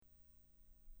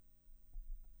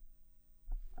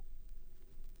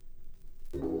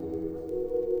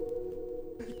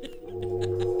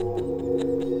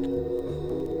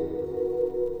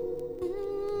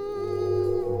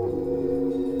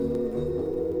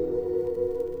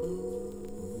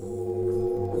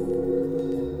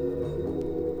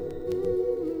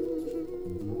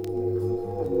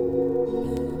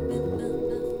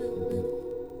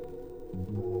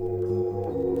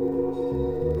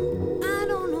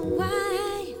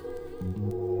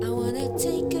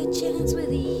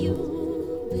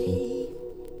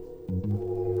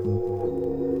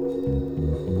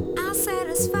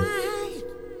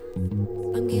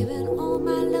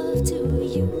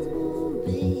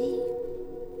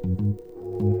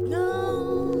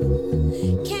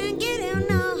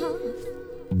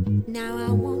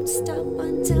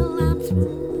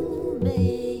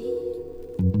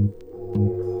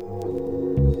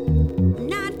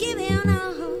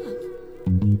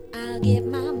get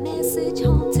my message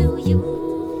home to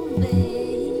you,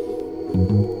 babe.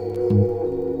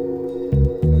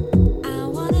 I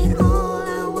want it all,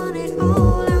 I want it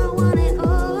all, I want it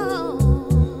all.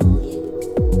 Yeah.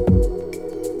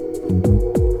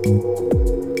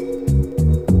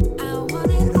 I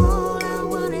want it all, I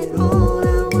want it all,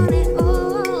 I want it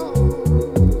all.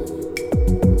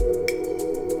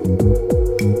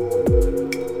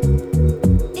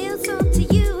 It's up to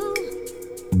you.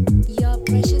 Your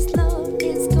precious love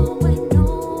is going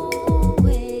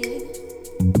nowhere.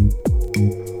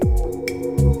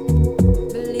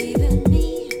 Believe in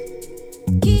me.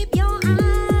 Keep your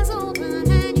eyes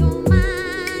open and your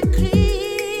mind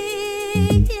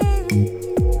clear.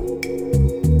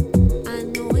 I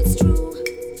know it's true.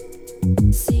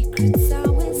 Secrets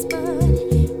are whispered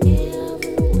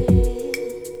everywhere.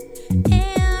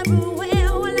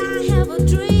 Everywhere when I have a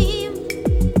dream,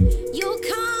 you'll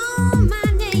call my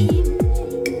name,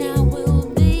 and I will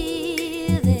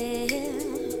be there.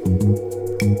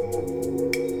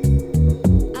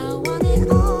 I want it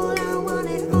all, I want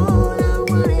it all, I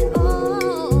want it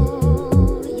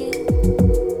all, yeah.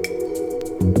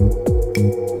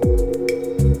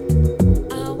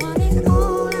 I want it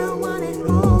all, I want it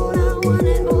all, I want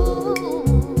it all.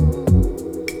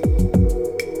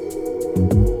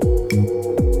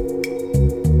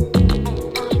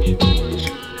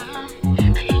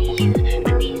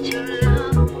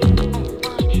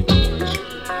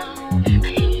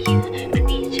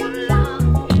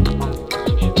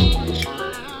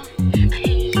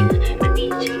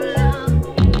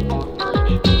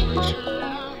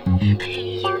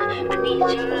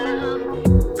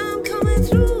 I'm coming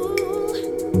through.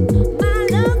 My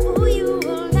love for you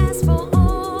will last for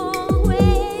always.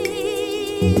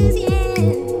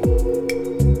 Yeah,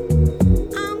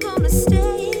 I'm gonna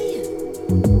stay.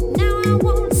 Now I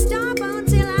won't stop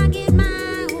until I get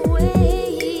my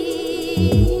way.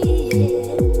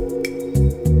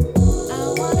 I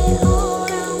want it all,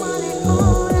 I want it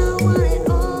all, I want it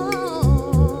all.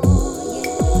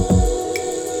 Yeah.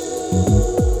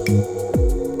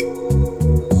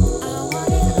 I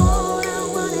want it all, I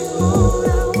want it all,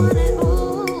 I want it all.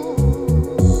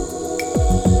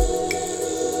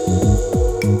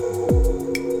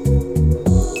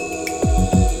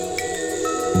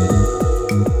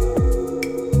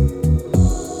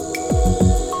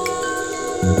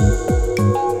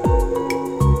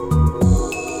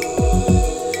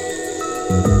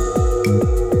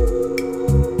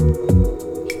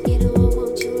 You know I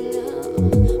want your love,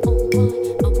 oh boy,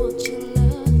 I want your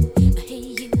love. Hey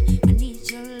you, I need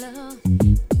your love,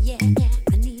 yeah,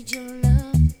 I need your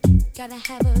love. Gotta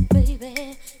have it,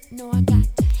 baby. No, I got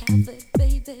to have it,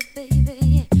 baby,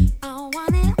 baby. I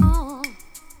want it all,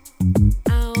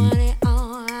 I want it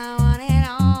all, I want it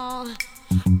all.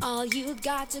 All you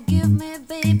got to give me,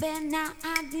 baby. Now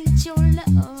I need your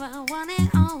love, I want it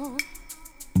all.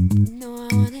 No,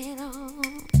 I want it all,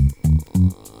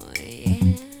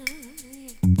 yeah.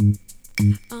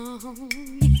 Oh,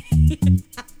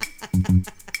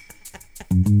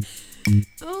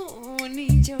 oh, I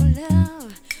need your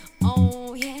love.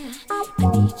 Oh, yeah. I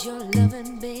need your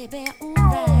loving, baby. Oh,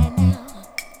 right now.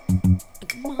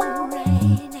 Come on,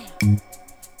 right now.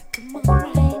 Come on,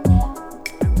 right now.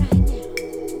 Right now.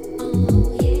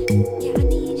 Oh, yeah. Yeah, I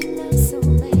need your love so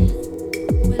bad.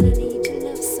 Well, I need your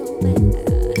love so bad.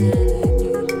 I need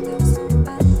your love so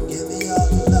bad. Give me all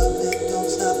your love and don't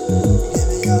stop. Give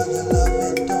me all your love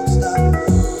and don't stop.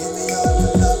 Give me all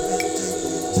your love and take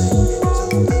me to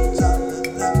the top and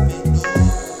let me know.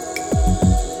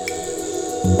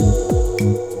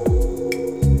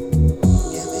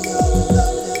 Give me all your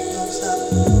love and don't stop.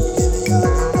 Give me all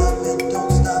your love and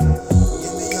don't stop.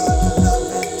 Give me all your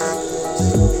love and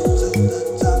take me to the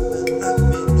top and let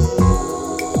me know.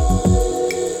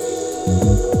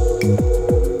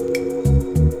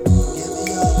 Give me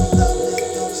all your love and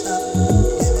don't stop.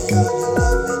 Give me all your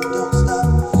love and don't stop.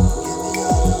 Give me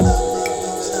all your love and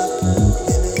don't stop.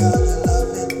 Give me all your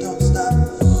love and don't stop.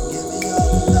 Give me all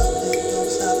your love and don't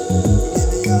stop. Give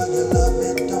me all your love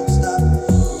and don't stop.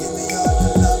 Give me all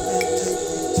your love and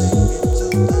take me to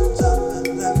the top and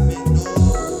let me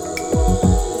know.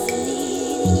 I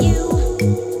need you,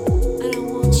 and I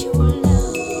want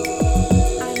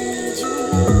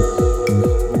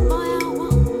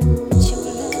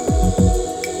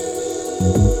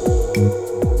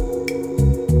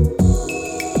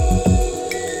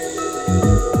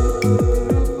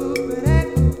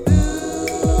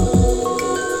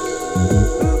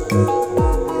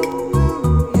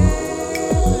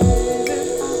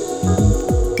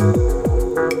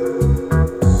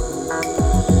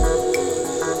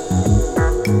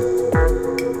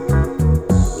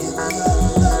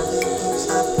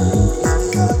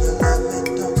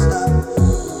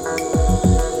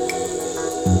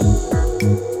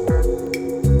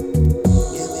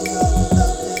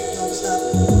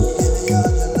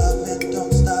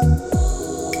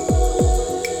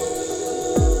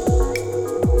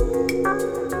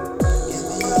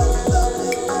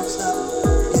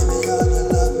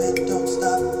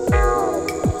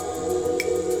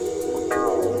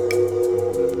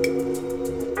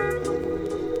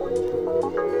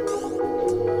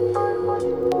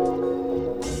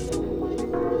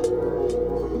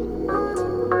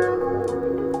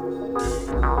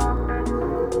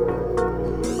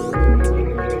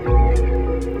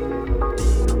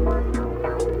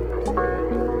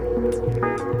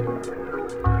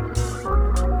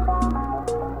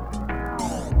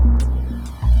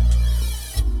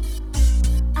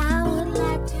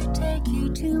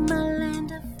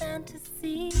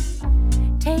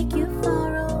take you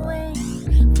far away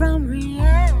from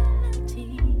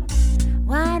reality.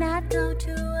 Why not go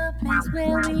to a place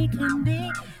where we can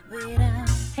be without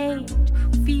hate,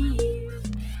 fear,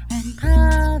 and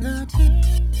poverty?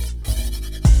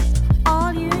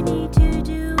 All you need to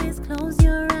do is close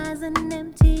your eyes and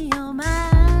empty your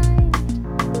mind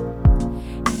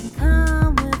and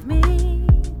come with me.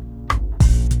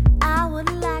 I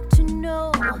would like to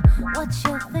know what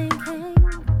you're thinking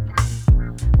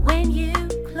when you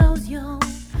close your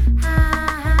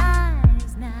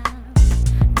eyes now.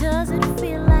 Does it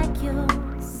feel like you're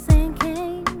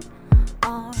sinking,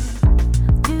 or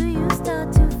do you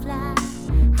start to fly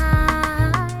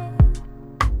high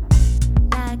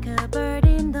like a bird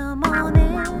in the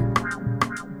morning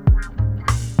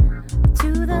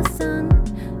to the sun,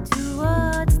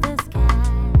 towards the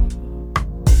sky?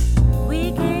 We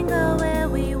can go where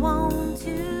we want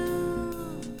to,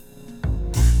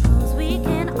 'cause we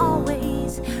can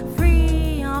always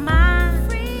free our mind.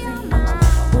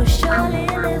 We'll surely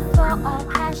live for our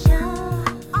passion,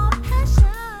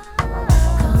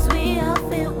 'cause we are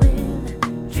filled with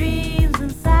dreams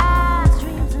inside.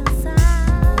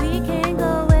 We can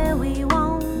go where we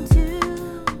want to,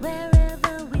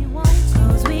 wherever we want to,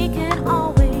 'cause we can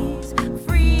always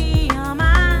free our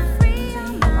mind.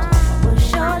 We'll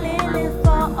surely live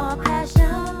for our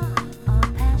passion,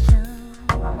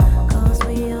 'cause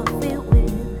we are filled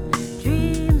with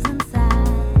dreams inside.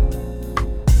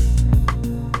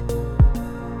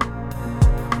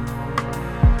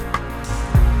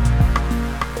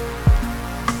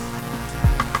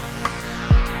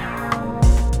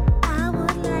 I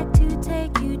would like to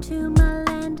take you to my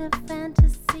land of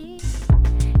fantasy,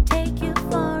 take you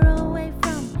far away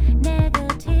from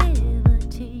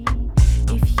negativity.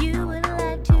 If you would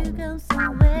like to go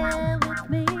somewhere with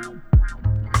me,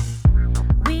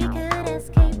 we could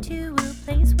escape to a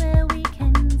place where we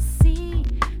can see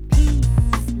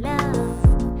peace, love,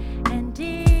 and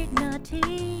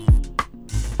dignity.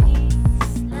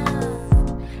 Peace, love,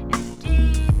 and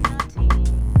dignity.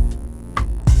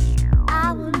 I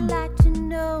would like to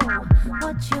know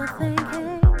what you're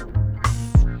thinking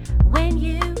when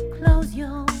you close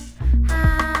your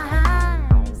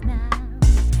eyes now.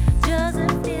 Does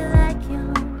it feel like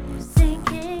you're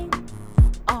sinking,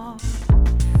 or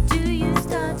do you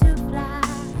start to fly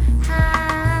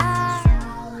high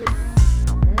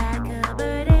like a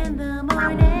bird in the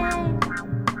morning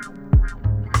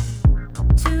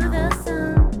to the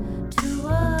sun,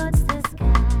 towards the sky?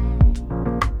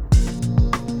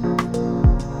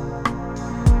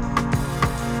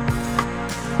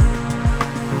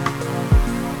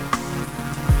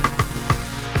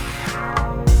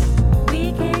 We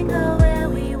can go where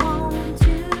we want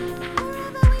to,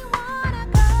 wherever we wanna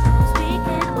go, 'cause we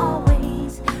can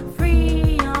always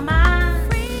free our mind.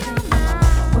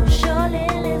 We'll surely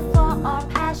live for our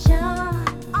passion,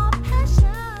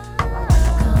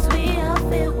 'cause we are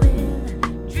filled with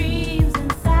dreams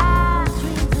inside.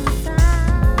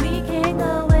 We can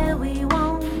go where we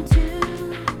want to,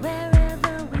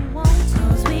 wherever we want to,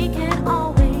 'cause we can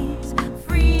always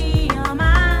free our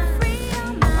mind.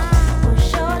 We'll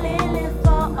surely live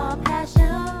for our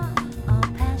passion,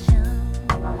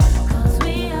 'cause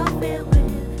we are filled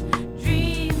with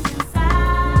dreams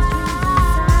inside.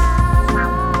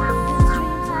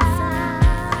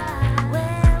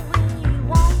 Where we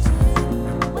want to,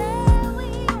 free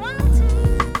our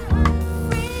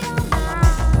mind.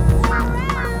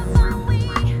 Wherever we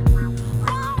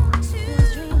want to. There's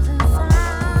dreams inside.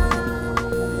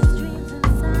 There's dreams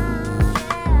inside.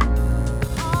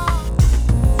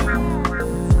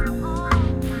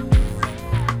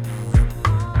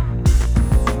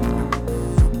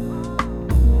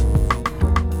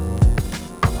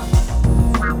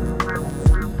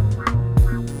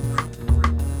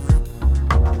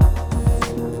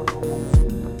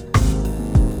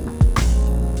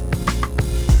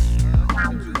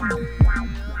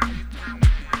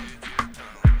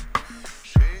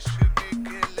 শেষ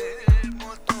বিকেলের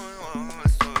মতো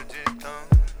অস্ত যেতাম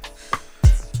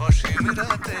অসীম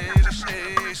রাতের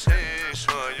শেষে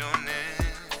শয়নে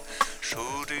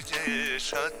সূর্যের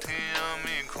সাথে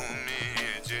আমি ঘুমিয়ে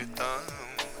যেতাম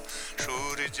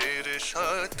সূর্যের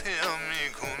সাথে আমি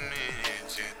ঘুমিয়ে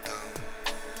যেতাম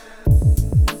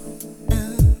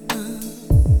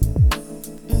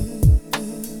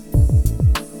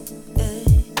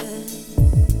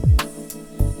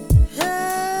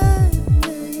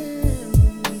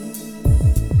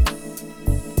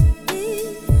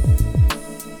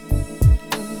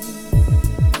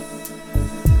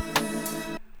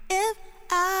If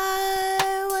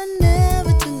I were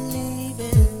never to leave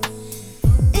it,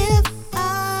 if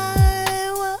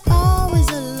I were always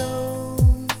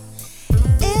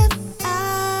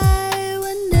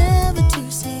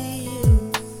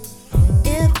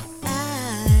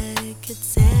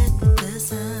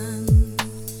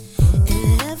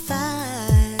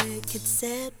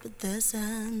the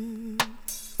sun.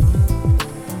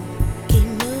 Keep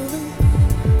moving,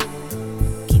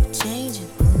 keep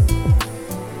changing,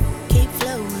 keep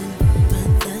flowing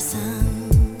with the sun.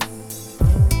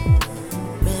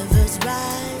 Rivers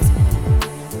rise,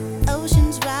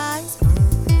 oceans rise,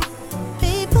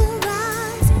 people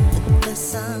rise with the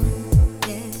sun.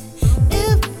 Yeah.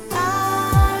 If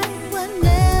I were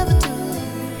never to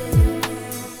leave,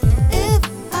 if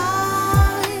I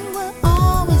were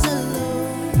always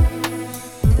alone,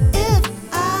 if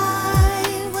I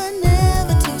were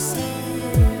never to see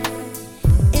you,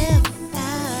 if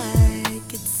I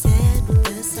could set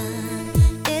the sun,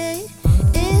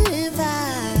 if I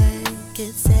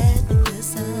could set the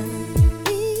sun,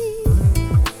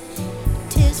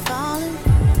 tears falling,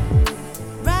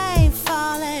 rain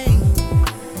falling,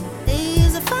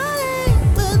 leaves are falling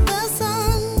with the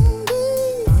sun,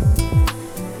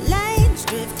 lights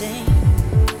drifting,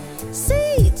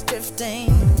 seeds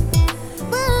drifting,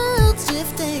 worlds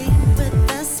drifting with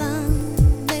the sun.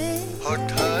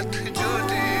 হঠাৎ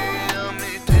যদি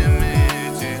আমি থেমে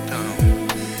যেতাম,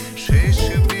 শেষ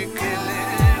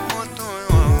বিকেলের মতো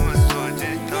অস্ত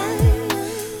যেতাম,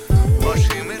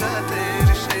 অসীম রাতের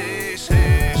শেষে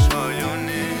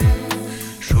শয়নে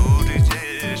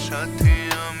সূর্যের সাথে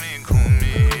আমি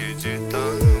ঘুমিয়ে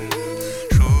যেতাম,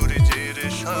 সূর্যের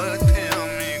সাথে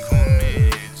আমি ঘুমিয়ে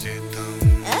যেতাম।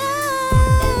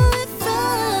 Oh, if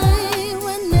I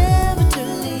were never to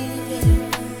leave you,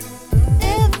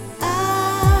 if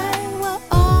I were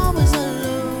always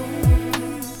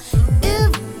alone,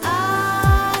 if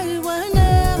I were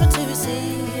never to see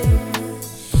you,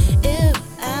 if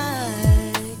I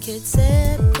could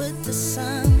set with the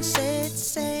sun, set,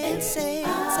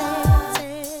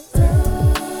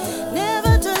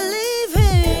 never to leave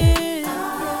here,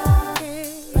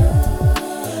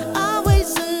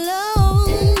 always alone.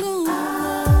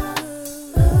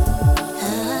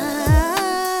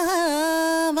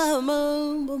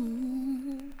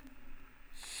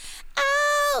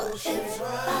 Oceans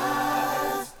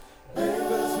rise,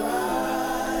 rivers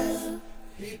rise,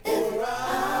 people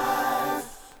rise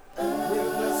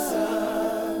with the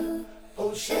sun.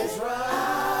 Oceans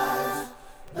rise,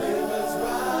 rivers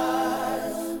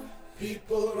rise,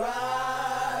 people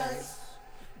rise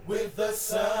with the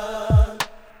sun.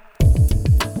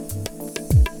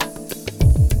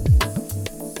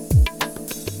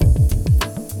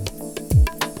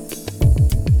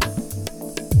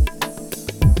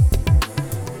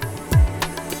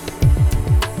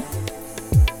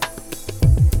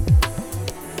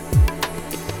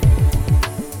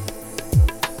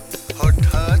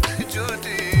 হঠাৎ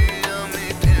যদি আমি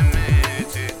থেমে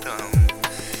যেতাম,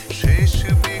 শেষ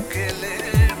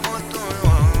বিকেলের মতো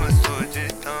অস্ত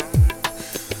যেতাম,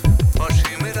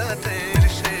 অসীম রাতের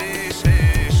শেষে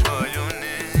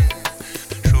শয়নে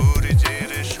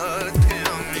সূর্যের সাথে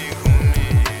আমি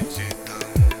ঘুমিয়ে যেতাম।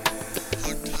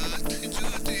 হঠাৎ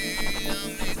যদি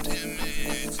আমি থেমে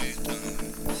যেতাম,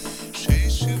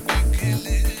 শেষ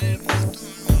বিকেলের মতো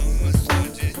অস্ত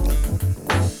যেতাম,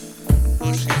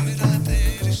 অসীম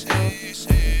রাতের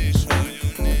শেষে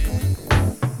শয়নে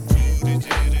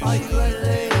সূর্যের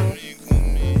সাথে আমি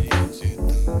ঘুমিয়ে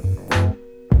যেতাম।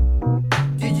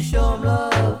 Did you show 'em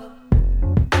love?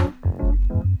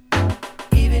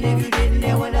 Even if you didn't,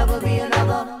 there will never be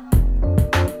another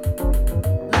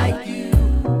like you.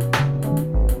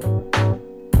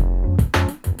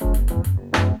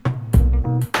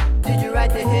 Did you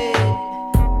write the hit?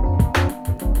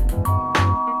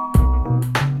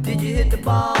 Did you hit the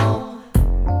bomb?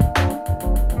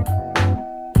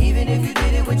 Even if you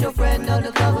did it with your friend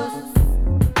undercovers,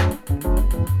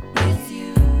 it's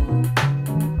you.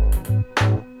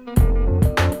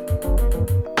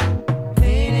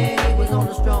 Payday was on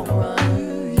a strong run.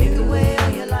 Hit the whale,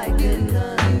 you like getting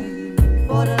done.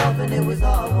 Fought it off and it was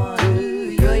all won.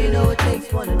 Girl, you know it takes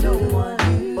one to know one.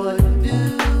 But do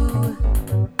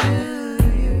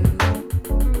you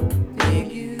think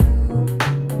you?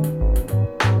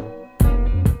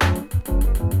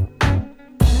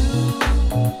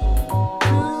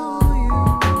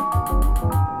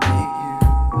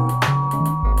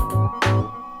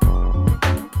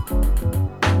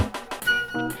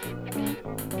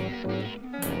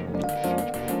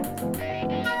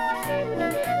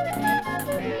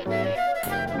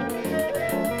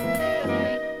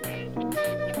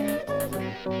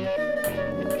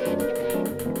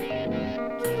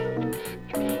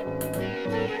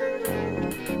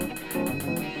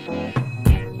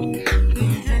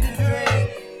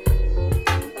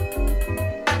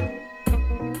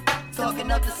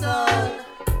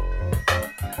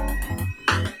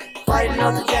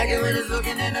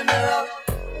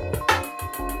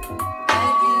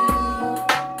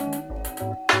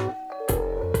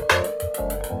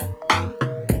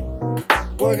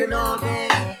 working all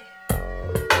day,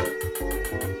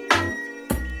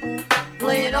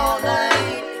 playing all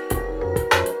night.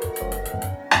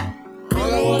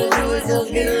 All I wanna do is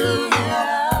just get around.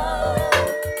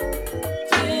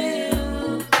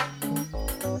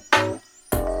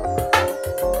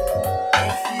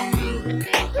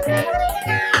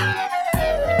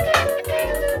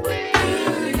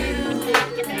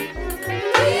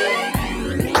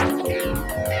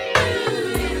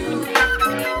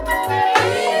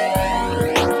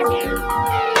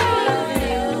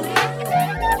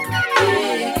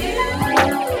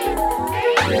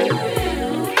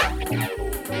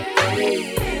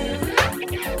 Yeah.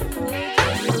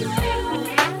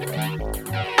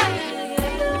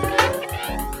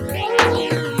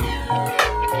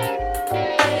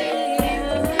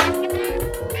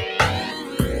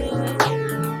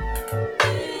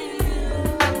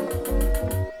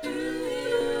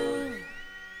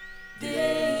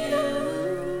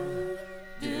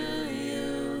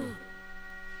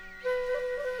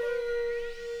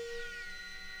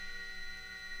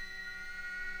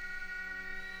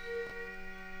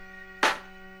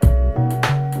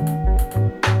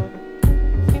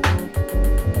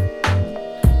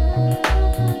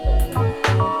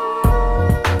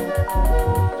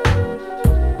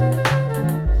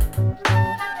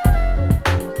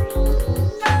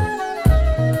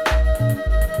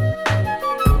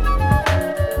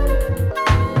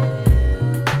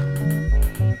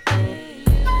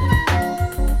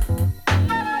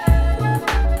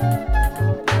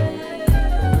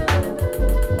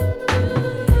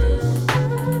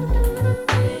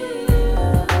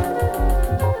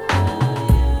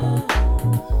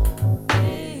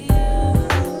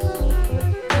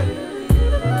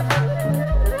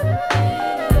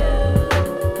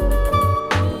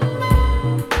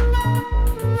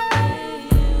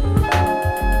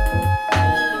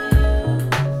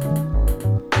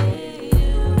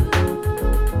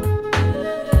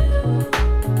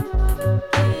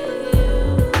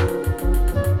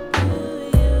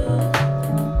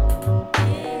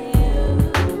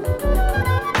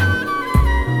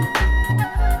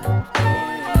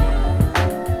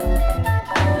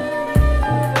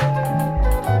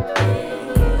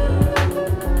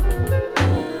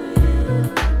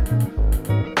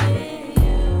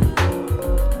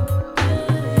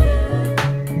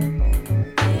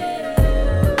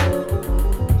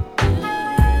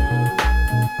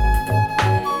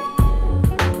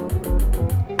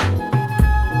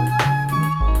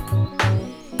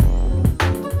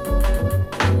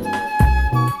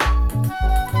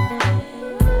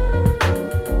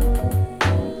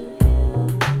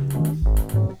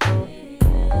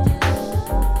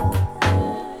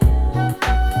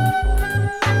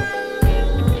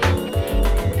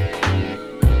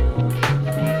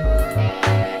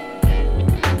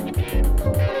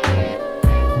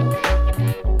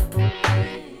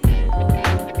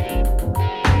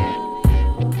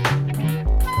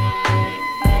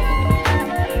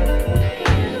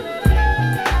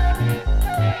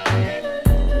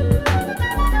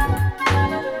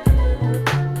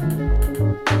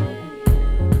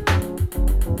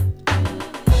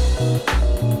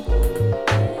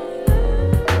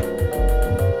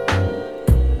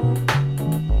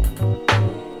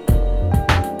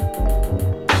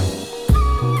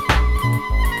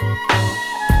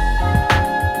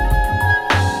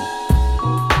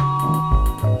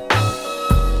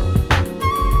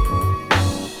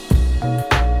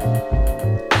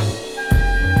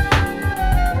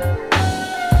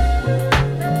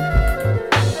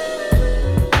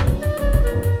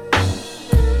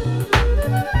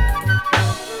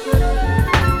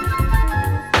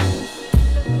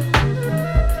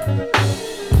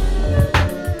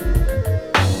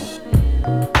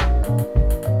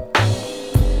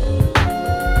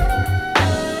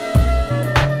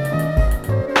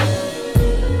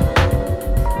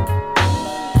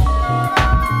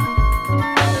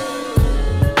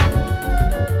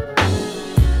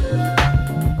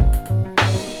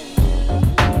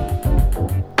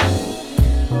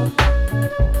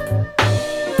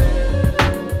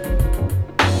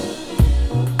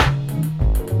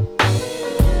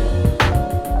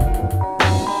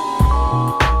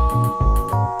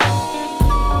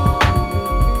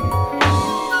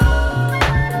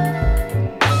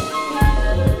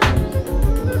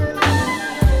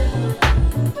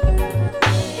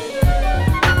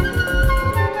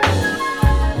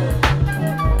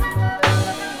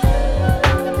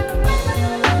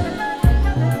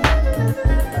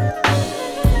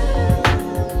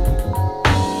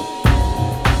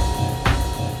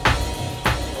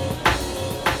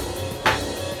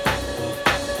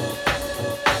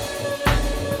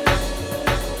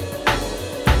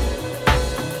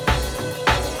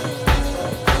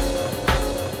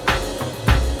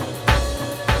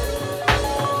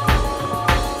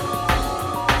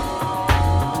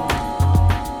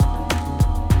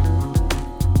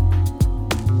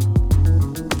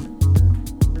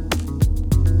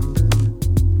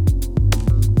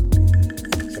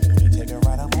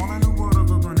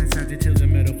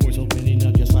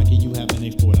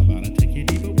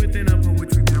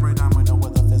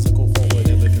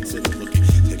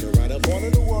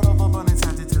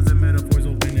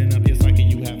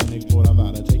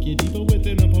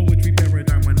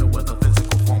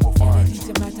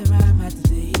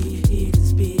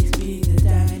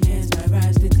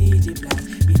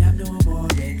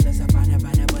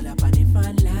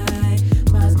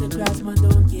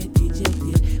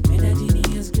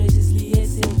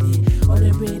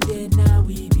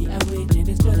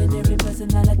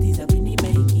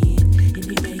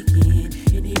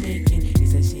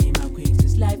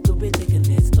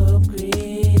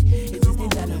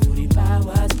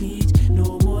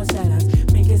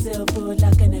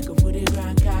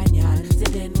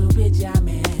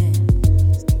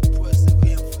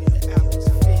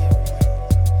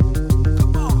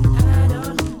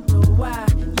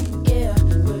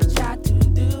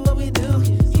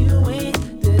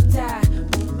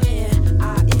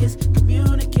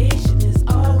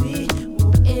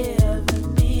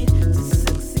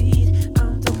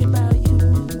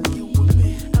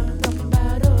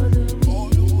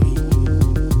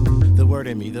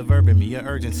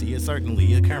 see it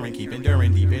certainly occurring. Keep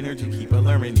enduring, deep energy, keep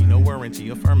alluring. Need no warranty,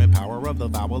 affirming power of the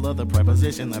vowel of the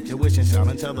preposition. Left your wishing, shout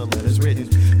until the letter's written.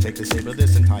 Take the shape of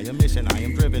this entire mission. I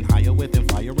am driven higher within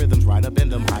fire rhythms, right up in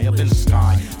them, high up in the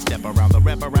sky. Step around the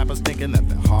rappers thinking that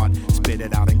they're hard. Spit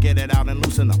it out and get it out and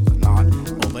loosen up the knot.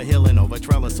 Over hill and over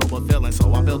trellis, over feeling.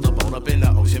 So I built a boat up in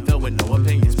the ocean filled with no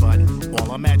opinions, but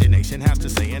all imagination has to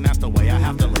say, and that's the way I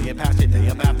have to lay it past you. Day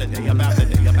up after day up after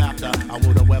day up after. I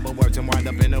would a web of words and wind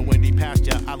up in a windy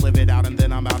pasture. I live it out and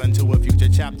then I'm out into a future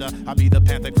chapter. I be the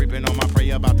panther creeping on my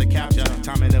prey about to capture.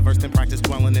 Time in the verse and practice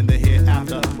dwelling in the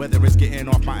hereafter. Whether it's getting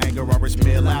off my anger or it's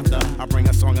mere laughter. I bring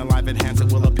a song alive, enhance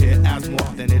it will appear as more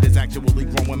than it is actually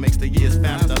growing, makes the years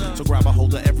faster. So grab a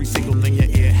hold of every single thing your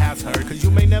ear has heard, cause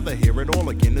you may never hear it all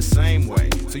again the same way.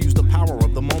 So use the power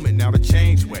of the moment now to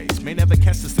change ways. May never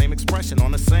catch the same expression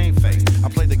on the same face. I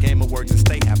play the game of words and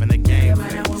stay having a game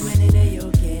face.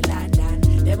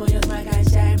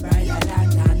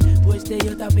 Push the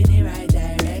youth up in the right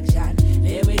direction.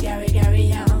 Live we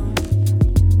carry on.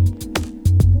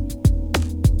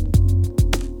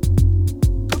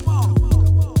 Come on.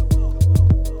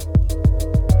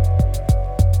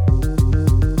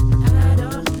 I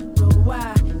don't know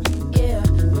why you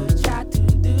ever try to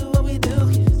do what we do,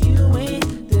 'cause you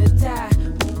ain't the type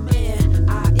of man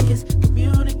I is.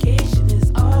 Communication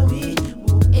is all we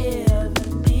will ever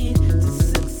need to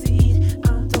succeed.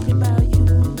 I'm talking about you.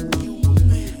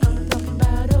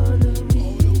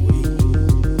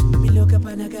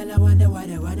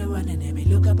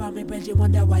 Me friends, you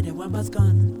wonder why the one was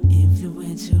gone.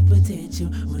 Influential potential,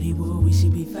 only war we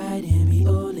should be fighting. Be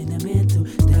all in the mental,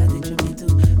 style instrumental.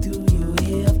 Do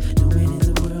you have no man in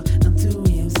the world unto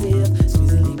himself?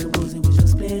 Squeezily composing with your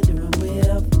splendor and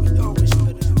wealth.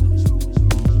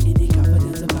 In the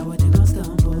confidence of power, they gon'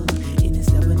 stumble. In the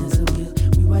stubbornness of will,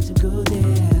 we watch them go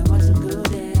down, watch them go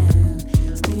down.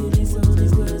 Still, it's only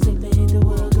words they made the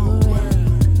world go round.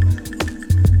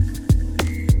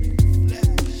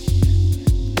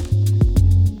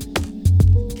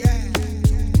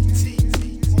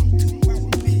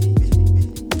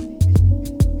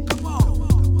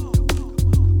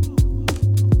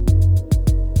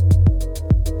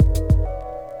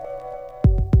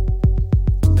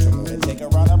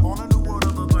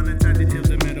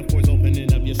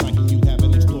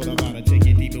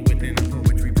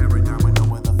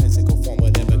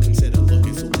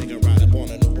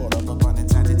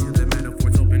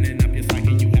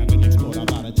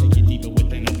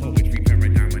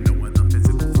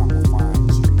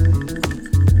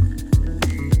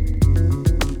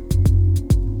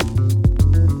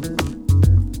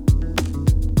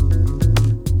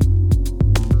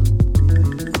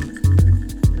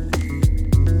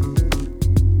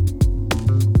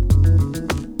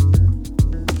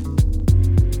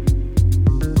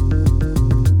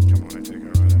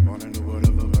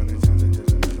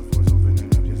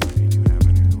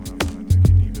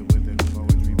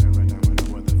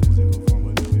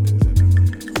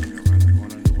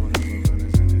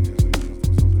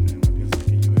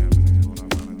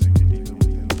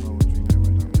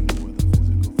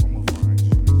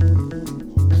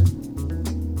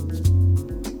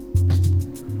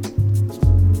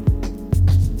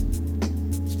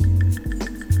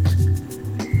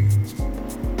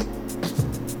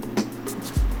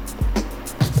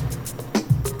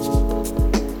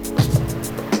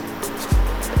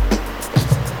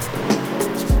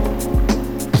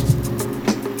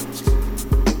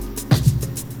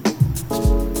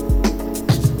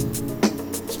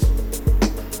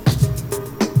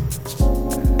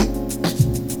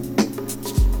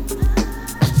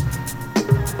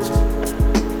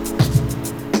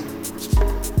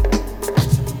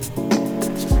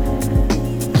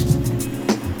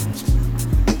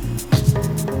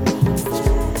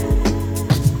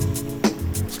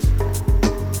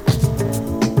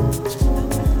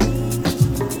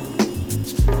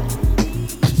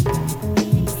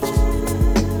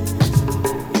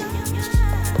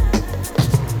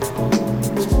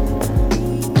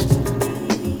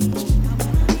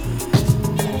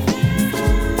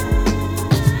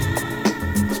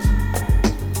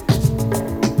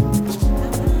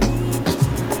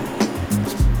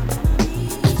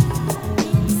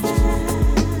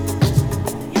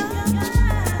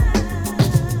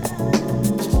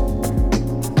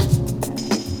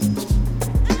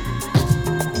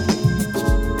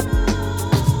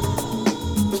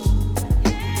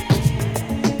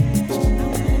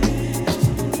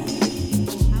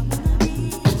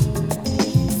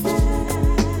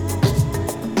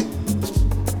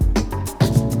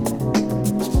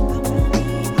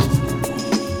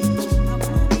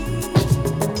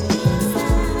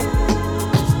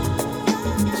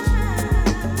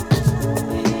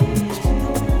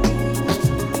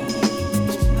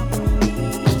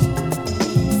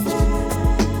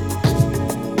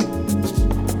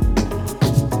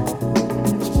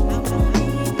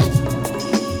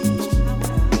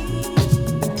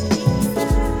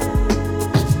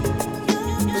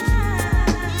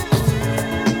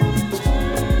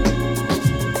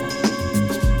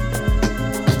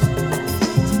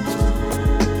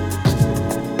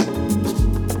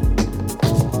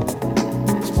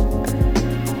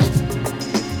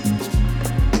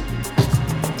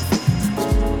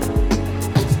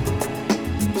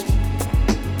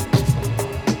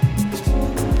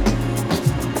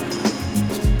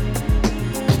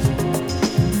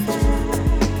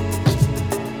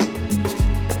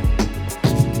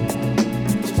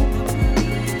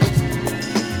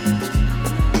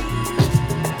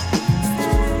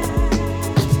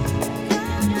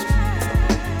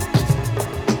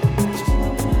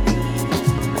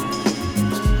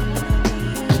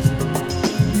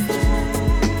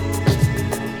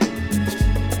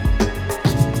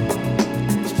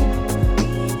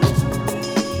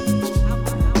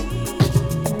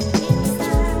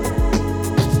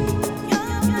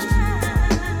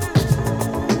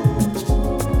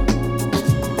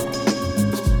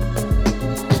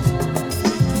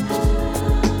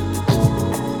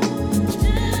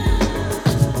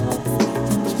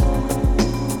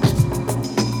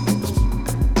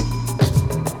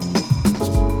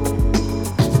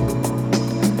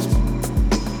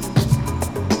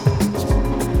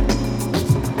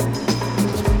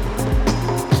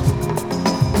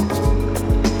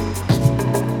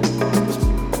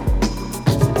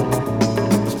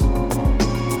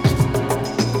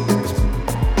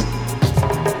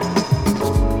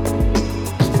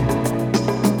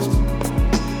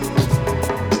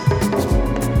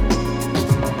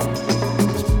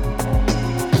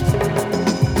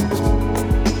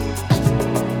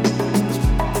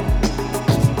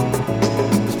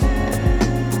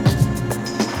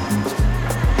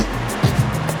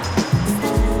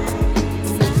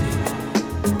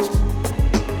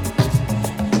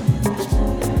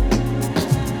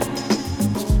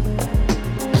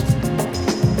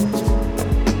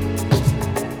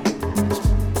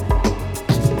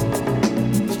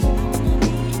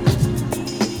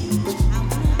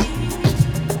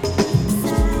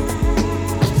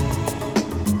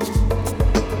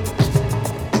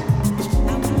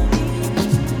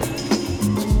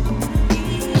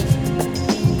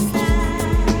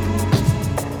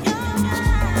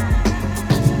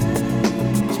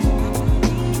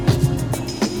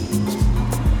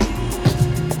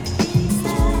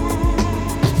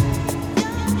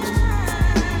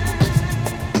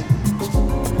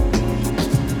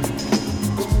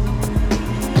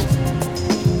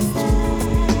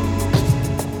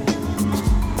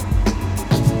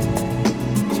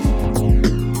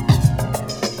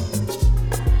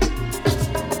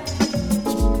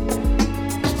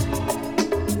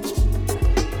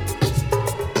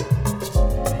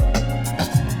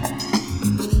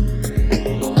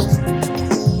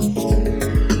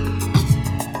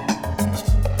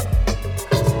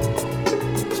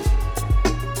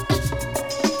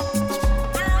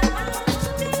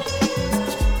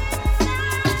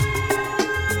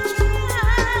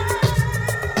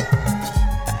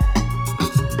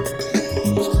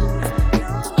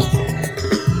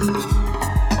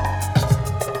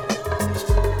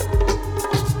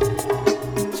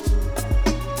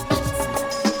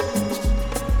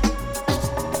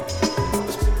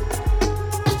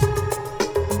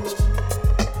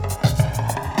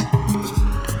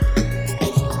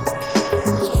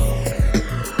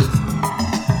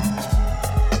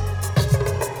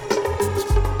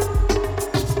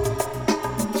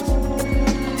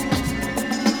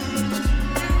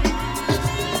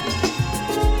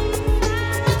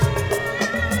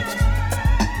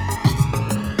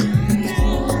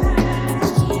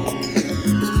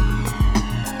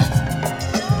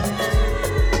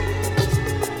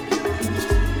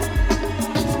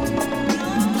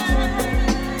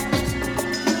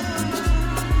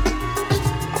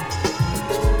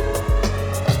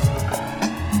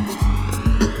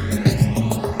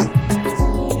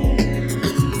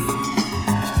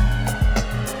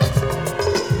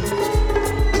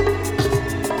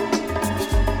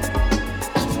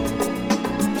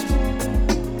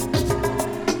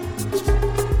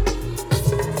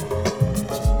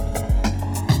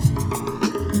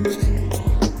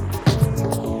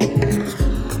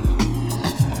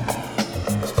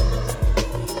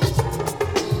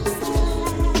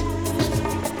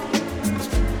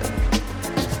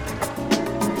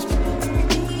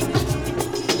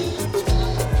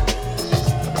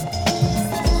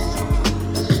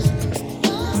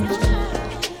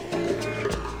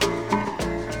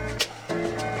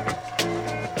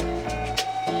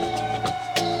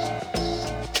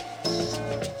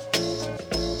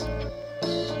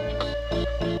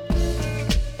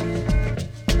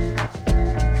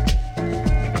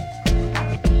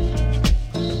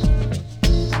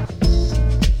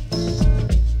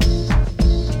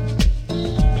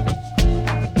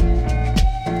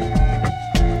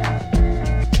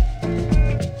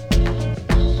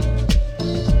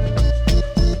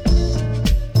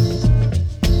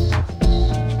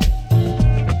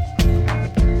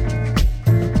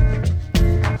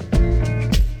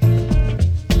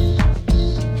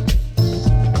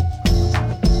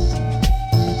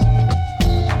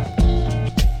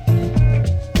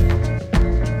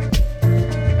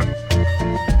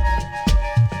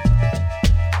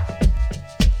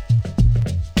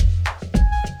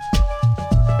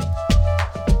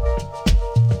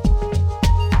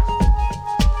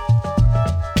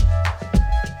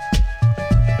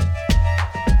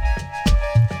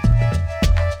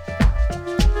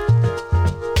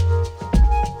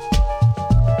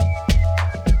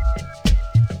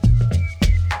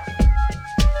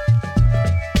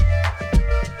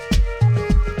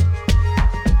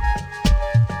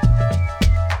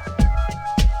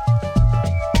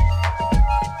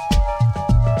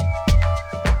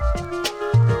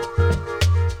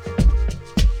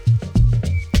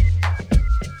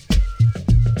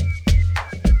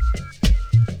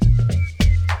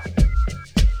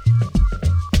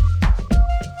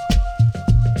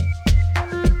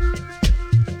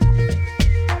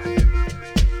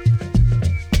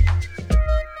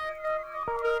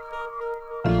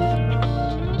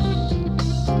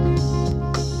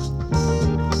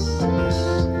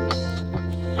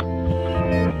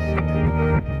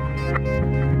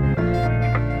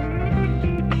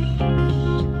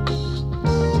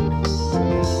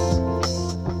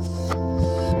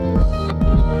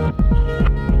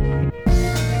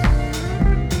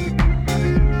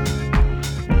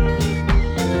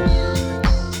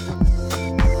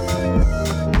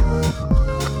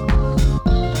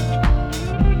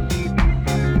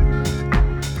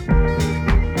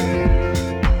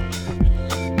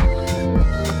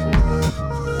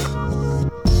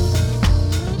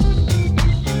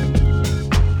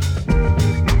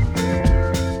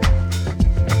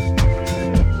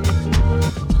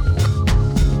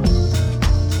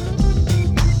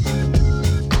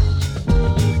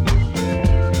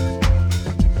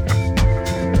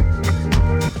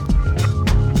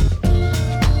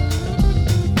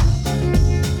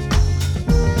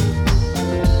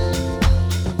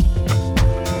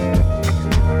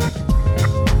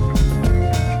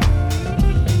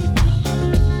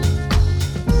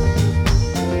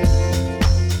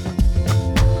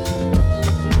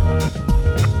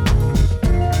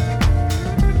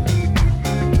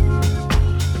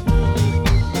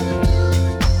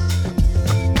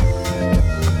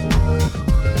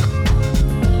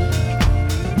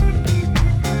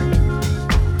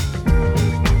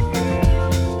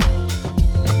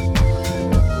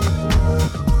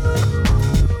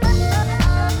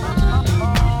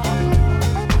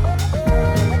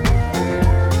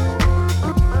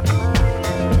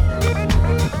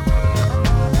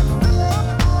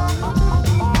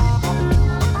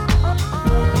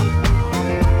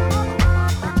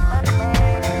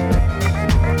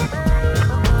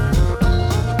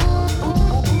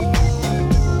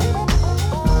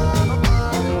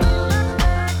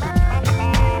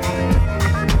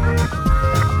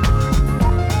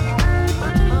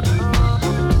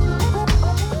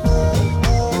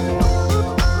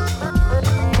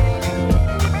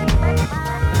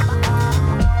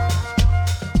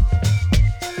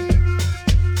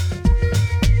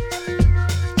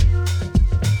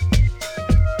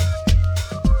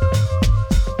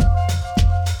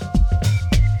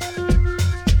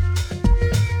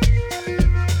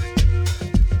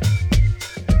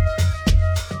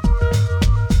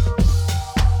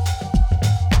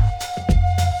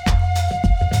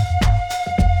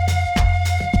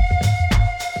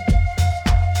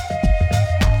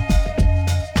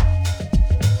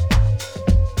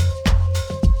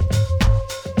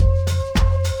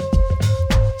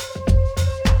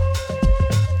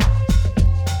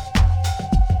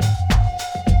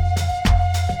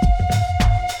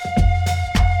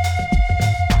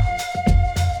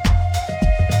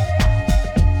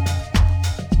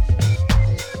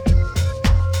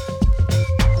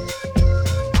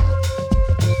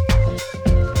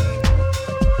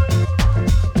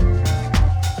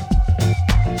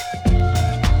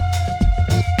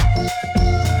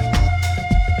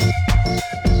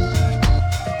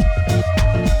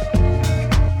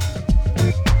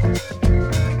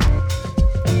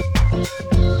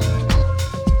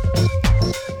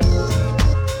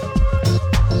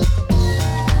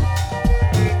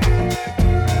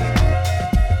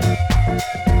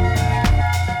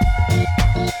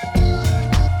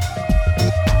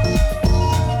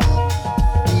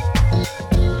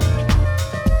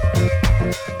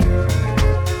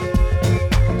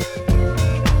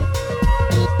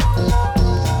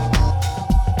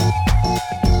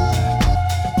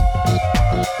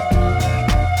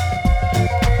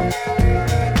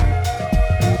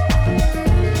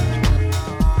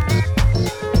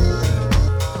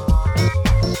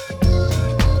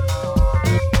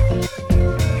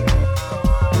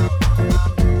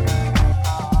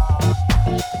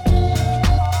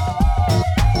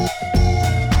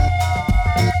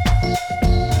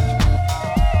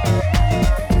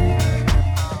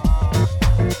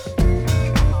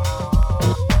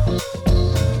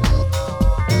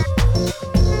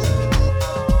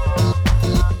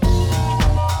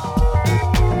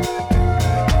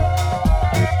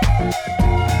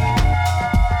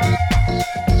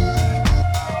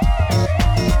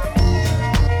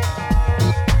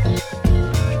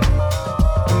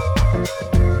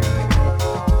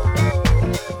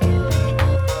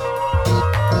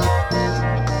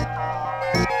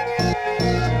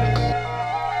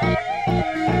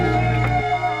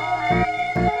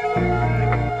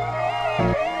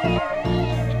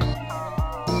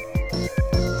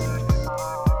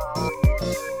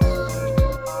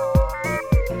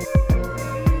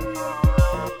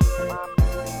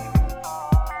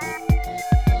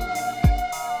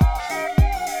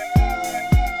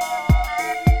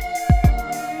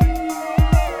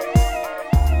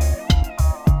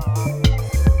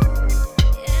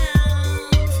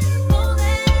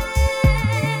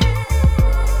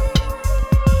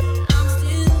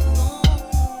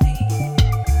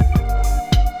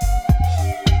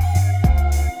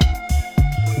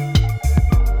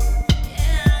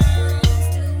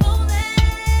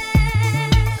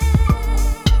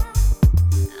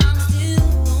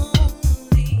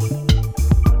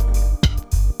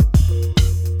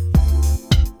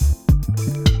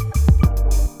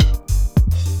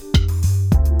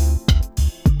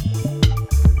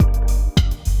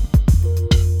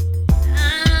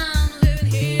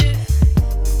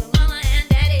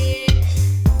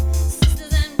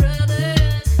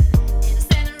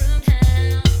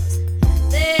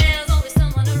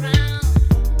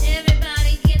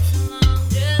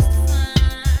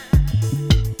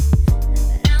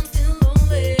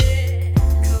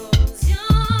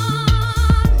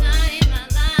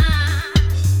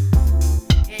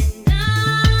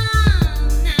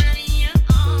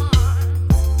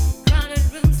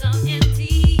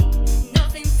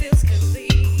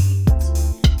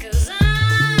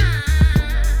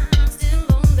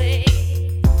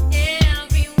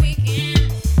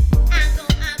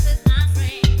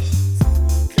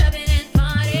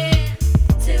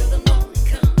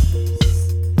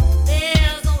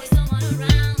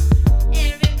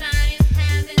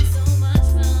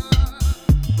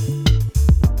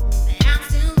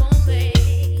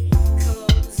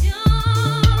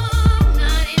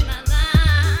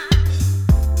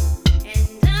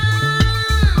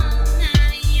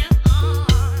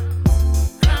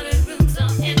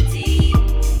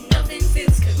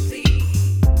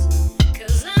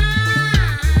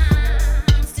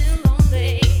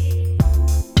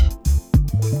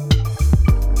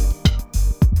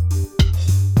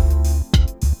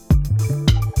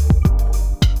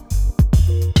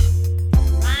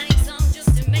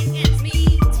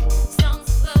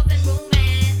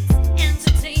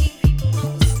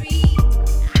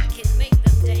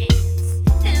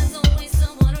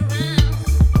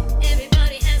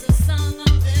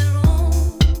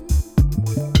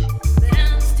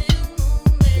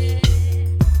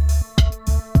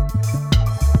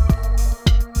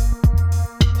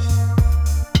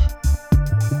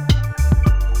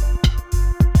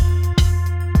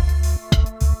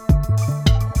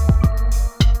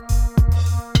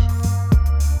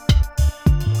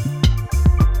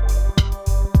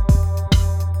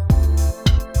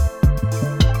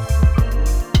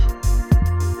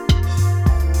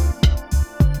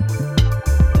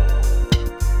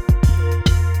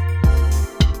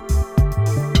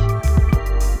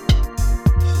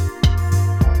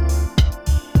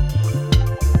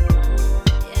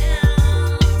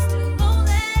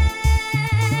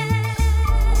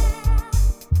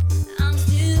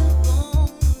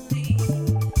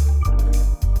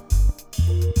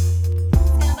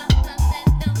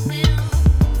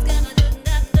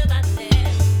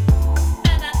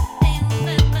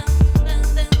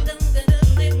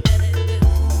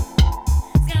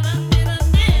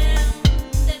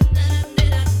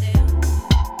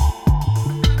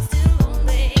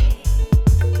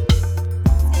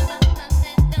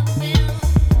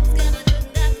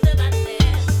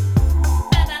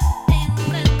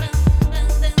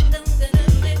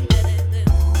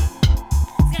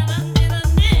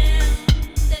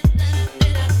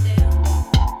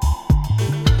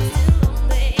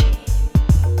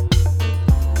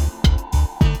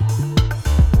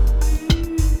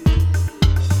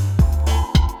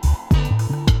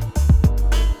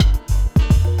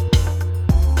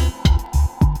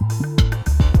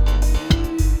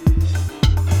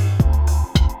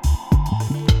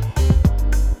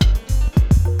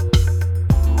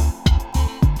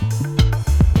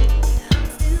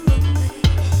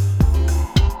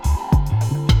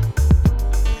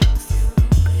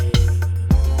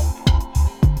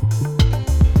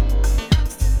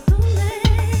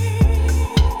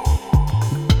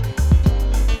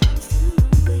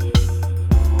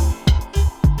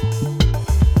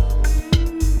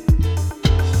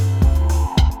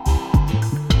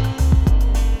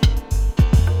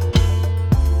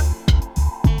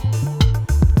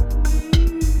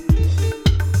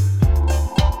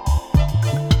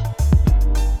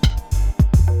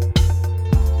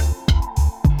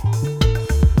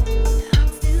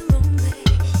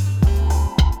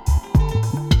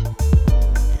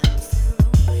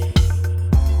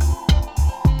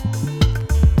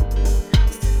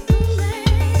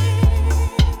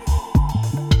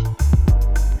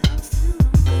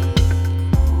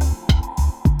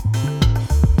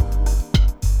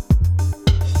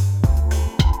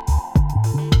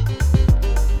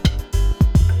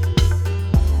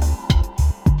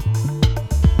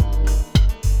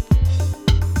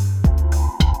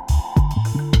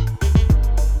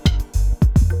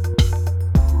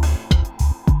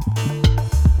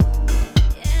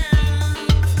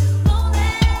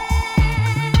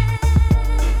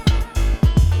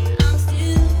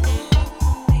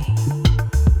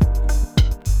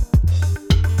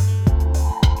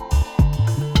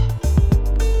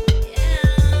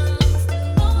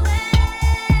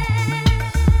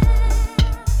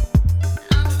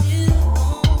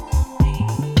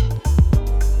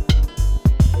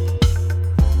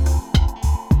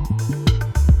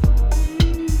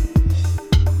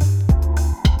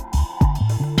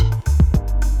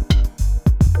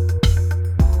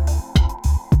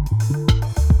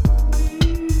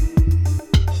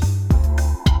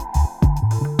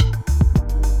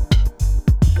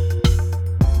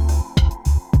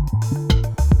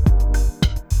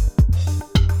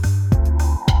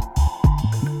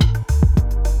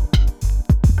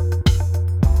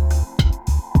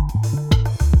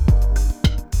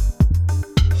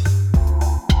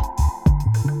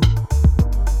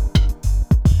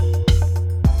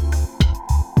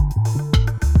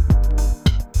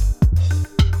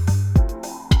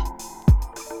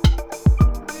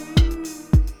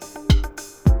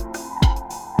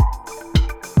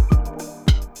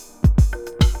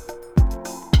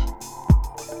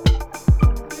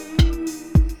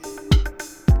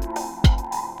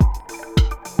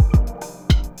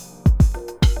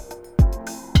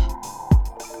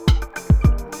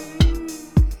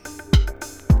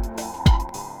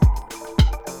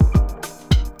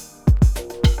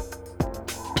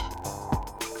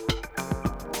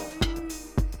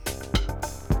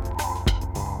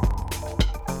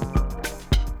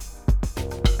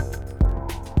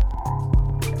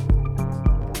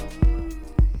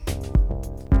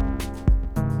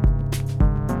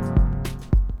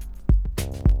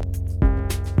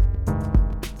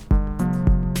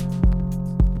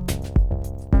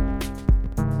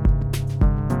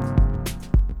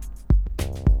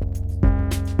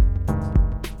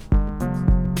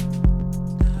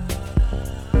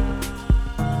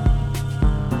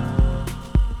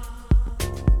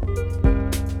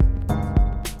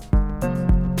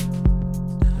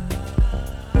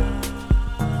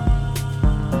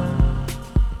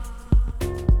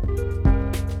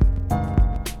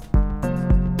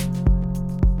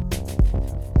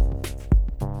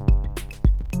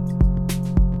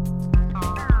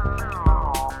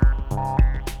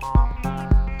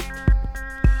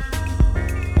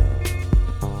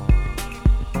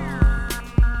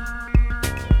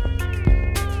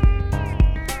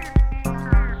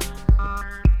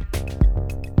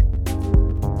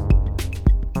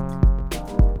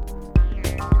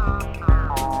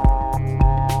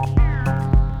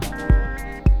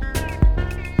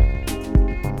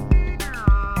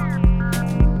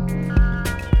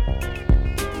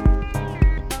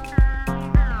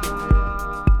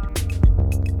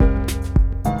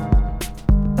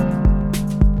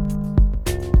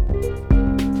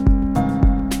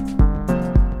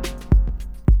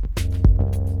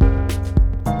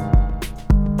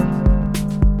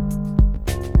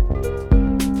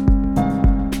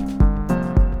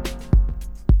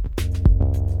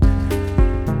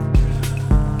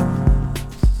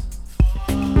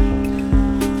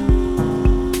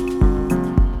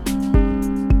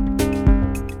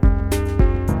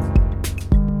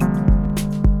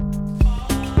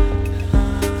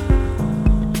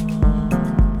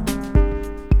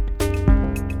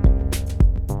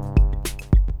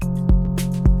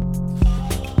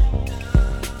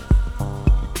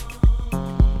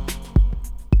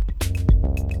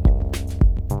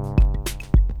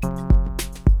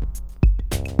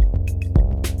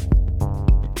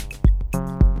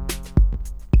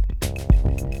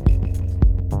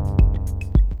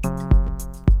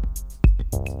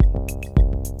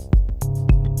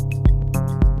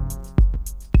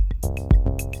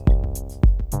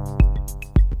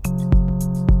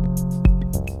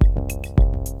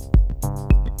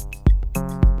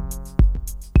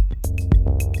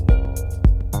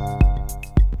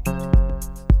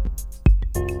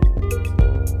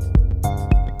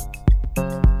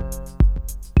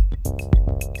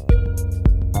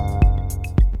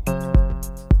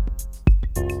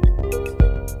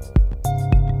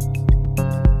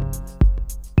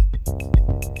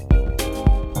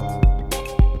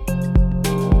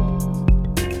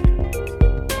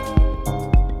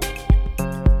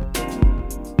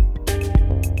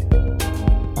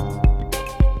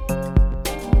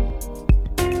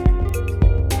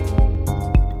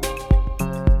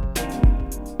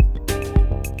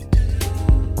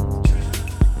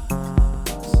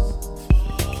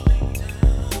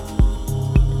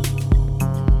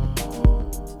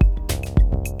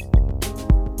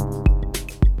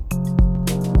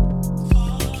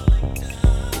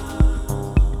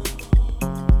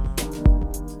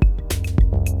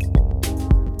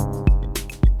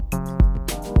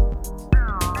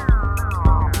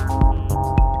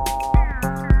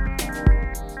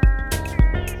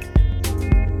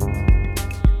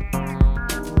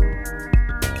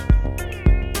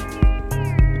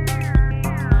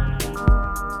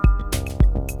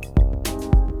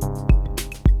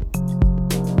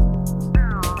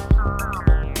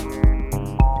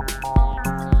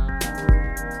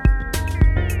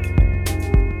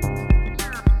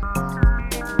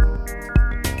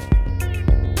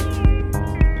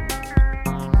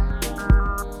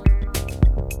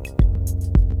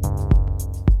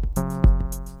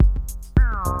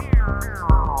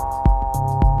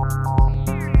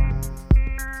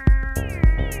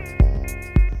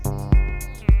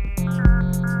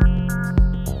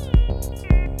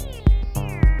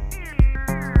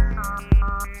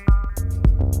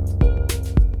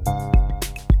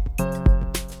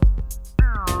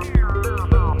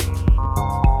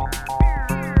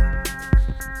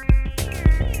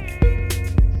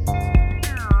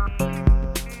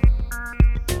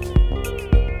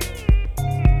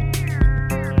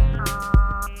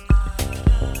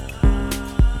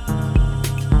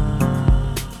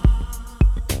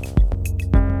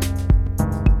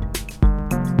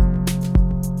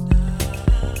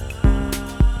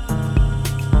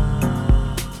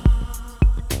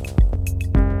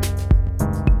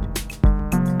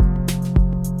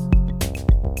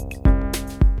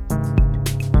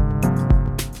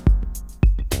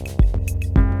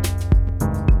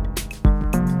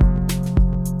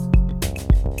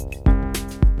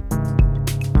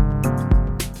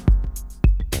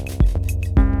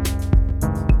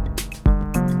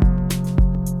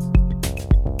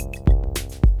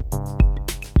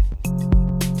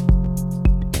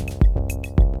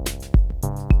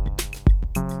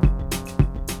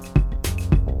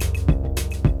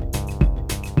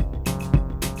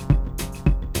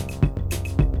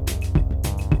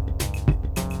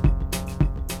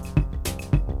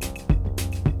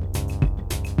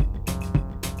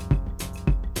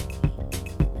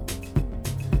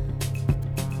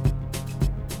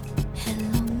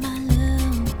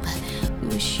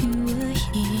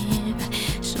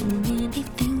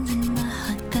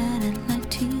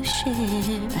 A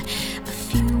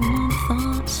few warm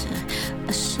thoughts,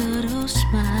 a subtle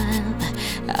smile.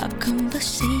 Our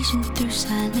conversation through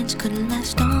silence could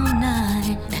last all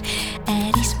night.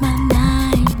 At ease my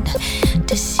mind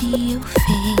to see your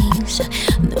face.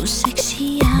 Those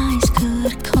sexy eyes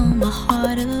could calm my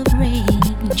heart of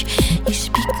rage. You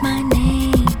speak my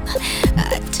name,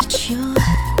 I touch your.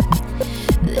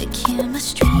 The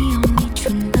chemistry only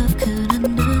true love could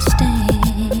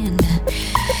understand.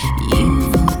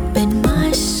 You've opened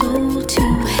my soul to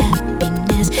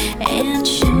happiness and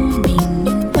shown me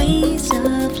new ways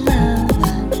of love.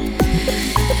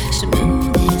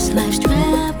 Smooth as life's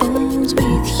travels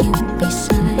with you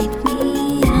beside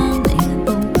me, I'll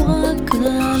never walk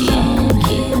alone. Can't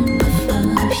get enough of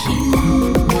you.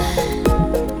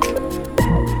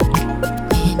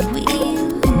 When we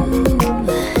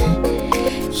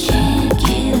can't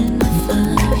get enough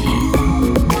of you.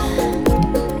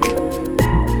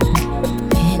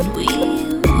 When we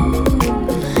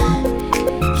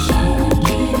can't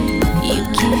get enough. You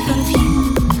give of you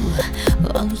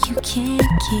all you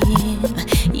can't give.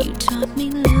 You taught me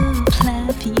love,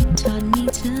 laugh. You taught me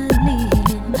to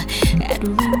live at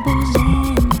rainbow's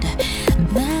end.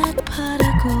 That pot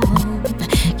of gold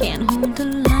can't hold the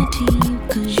light to you,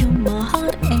 'cause you're my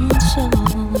heart and soul.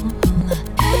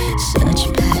 Such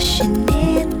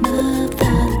passionate love,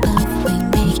 the love we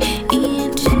make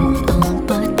into our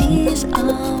bodies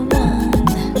are one.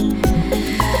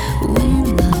 When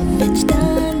loving's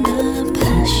done, the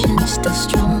passion's still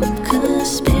strong, 'cause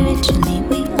spiritually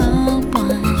we are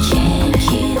one. Can't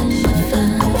get enough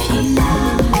of you.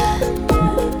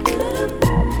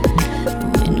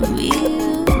 When we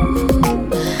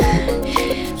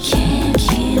can't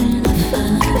get enough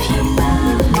of you.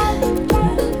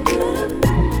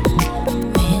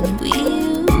 When we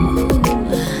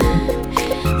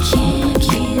can't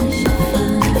get enough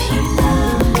of you.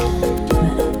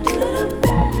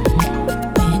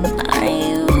 When I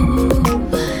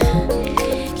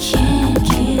can't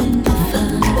get enough of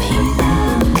you.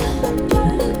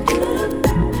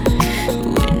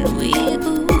 When we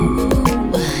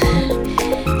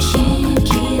can't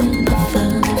get enough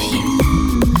of you.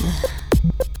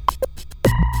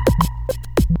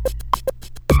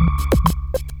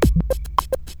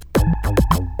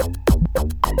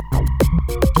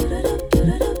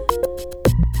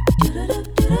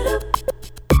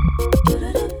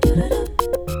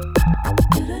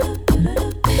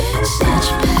 Such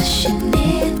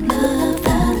passionate love,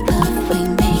 the love we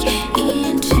make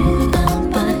into our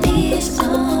bodies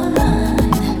all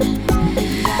one.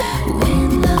 When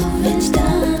love is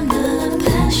done, the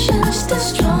passion's still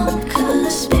strong,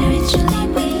 'cause spiritually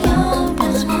we are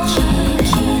one. Can't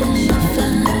get enough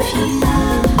of you,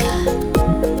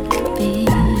 baby.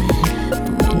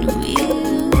 When we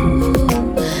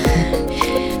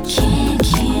can't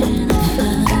get enough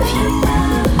of you.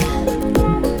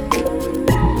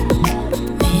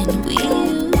 When we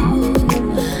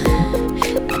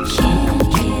I can't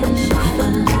get enough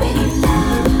of you.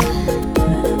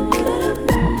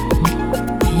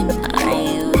 When I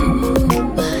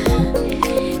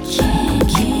can't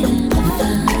get enough of you.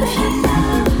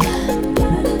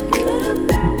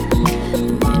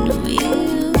 When we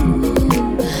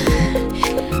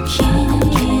can't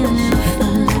get enough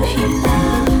of you.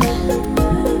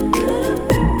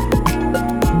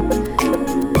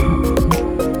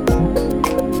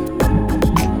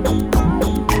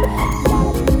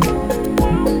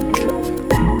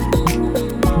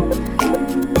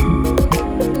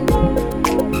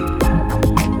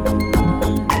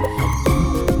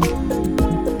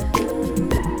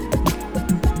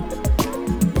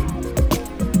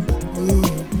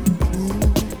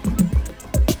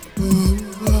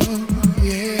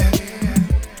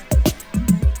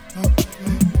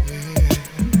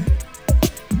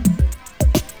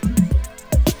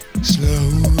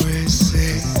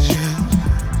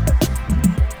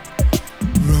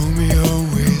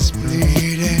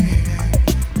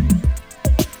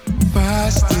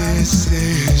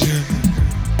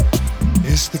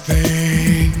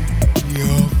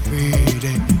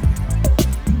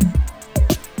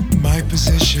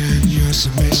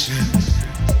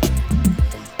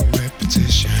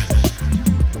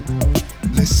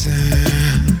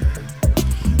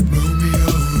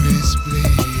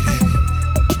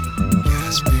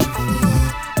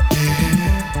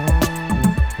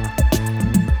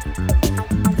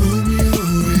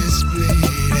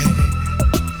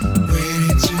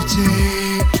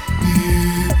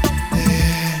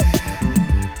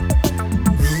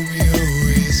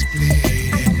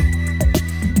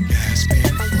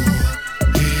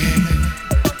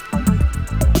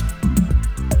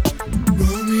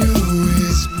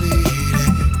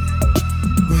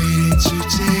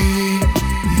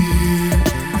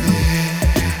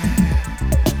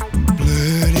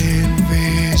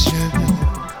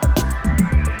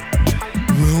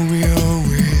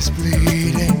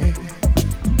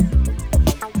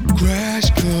 Crash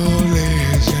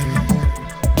collision.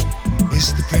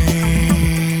 It's the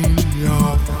pain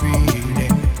you're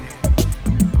feeling.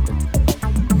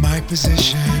 My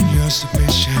position, your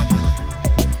submission.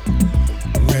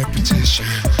 Repetition.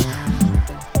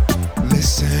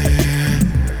 Listen.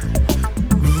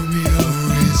 Romeo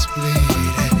is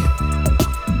bleeding.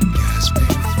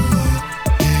 Gasping for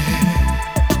air.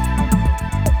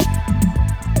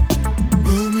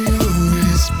 Romeo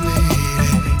is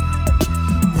bleeding.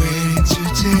 Waiting to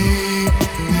take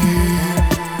you there.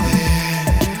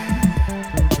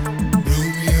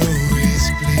 Romeo is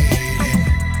bleeding,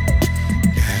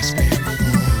 gasping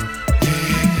for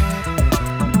air.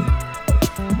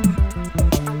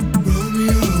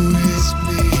 Romeo is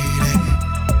bleeding,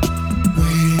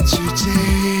 waiting to take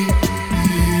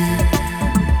you.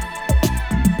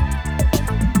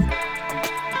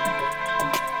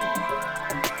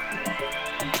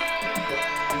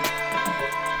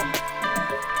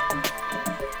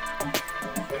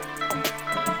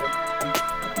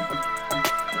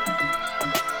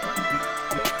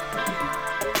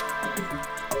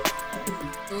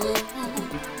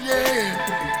 Yeah,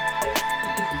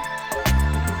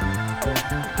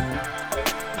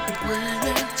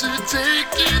 waiting to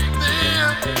take it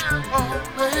there, oh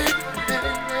baby.